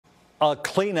A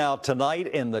clean out tonight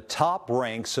in the top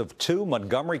ranks of two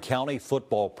Montgomery County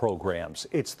football programs.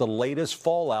 It's the latest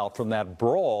fallout from that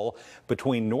brawl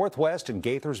between Northwest and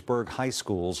Gaithersburg high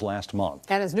schools last month.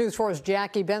 And as News 4's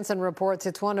Jackie Bensen reports,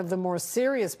 it's one of the more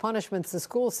serious punishments the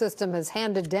school system has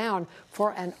handed down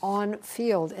for an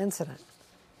on-field incident.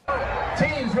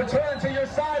 Teams, return to your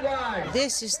sidelines.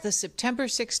 This is the September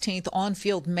 16th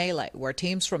on-field melee where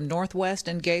teams from Northwest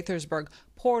and Gaithersburg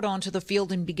poured onto the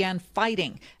field and began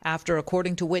fighting after,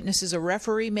 according to witnesses, a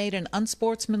referee made an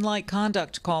unsportsmanlike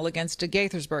conduct call against a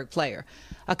Gaithersburg player.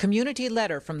 A community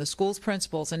letter from the school's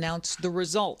principals announced the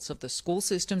results of the school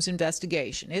system's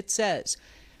investigation. It says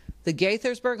the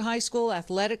Gaithersburg High School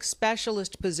athletic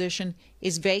specialist position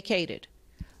is vacated.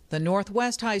 The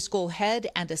Northwest High School head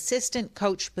and assistant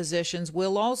coach positions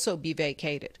will also be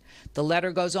vacated. The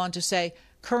letter goes on to say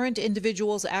current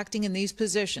individuals acting in these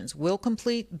positions will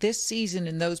complete this season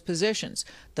in those positions.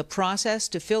 The process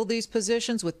to fill these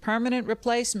positions with permanent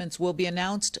replacements will be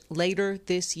announced later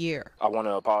this year. I want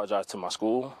to apologize to my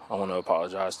school. I want to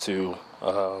apologize to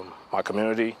my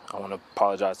community. I want to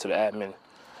apologize to the admin.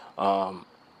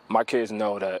 My kids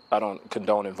know that I don't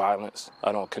condone violence.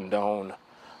 I don't condone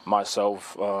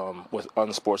myself with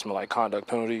unsportsmanlike conduct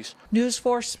penalties. News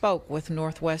 4 spoke with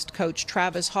Northwest coach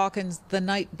Travis Hawkins the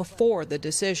night before the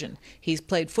decision. He's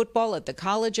played football at the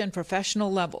college and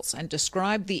professional levels and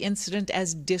described the incident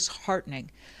as disheartening.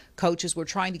 Coaches were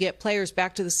trying to get players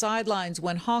back to the sidelines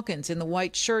when Hawkins in the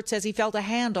white shirt says he felt a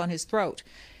hand on his throat.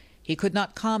 He could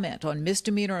not comment on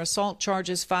misdemeanor assault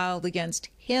charges filed against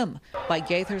him by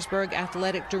Gaithersburg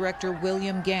Athletic Director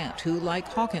William Gant, who, like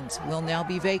Hawkins, will now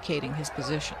be vacating his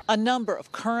position. A number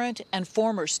of current and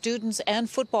former students and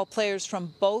football players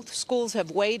from both schools have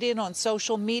weighed in on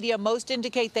social media. Most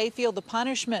indicate they feel the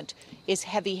punishment is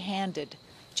heavy-handed.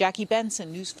 Jackie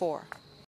Bensen, News 4.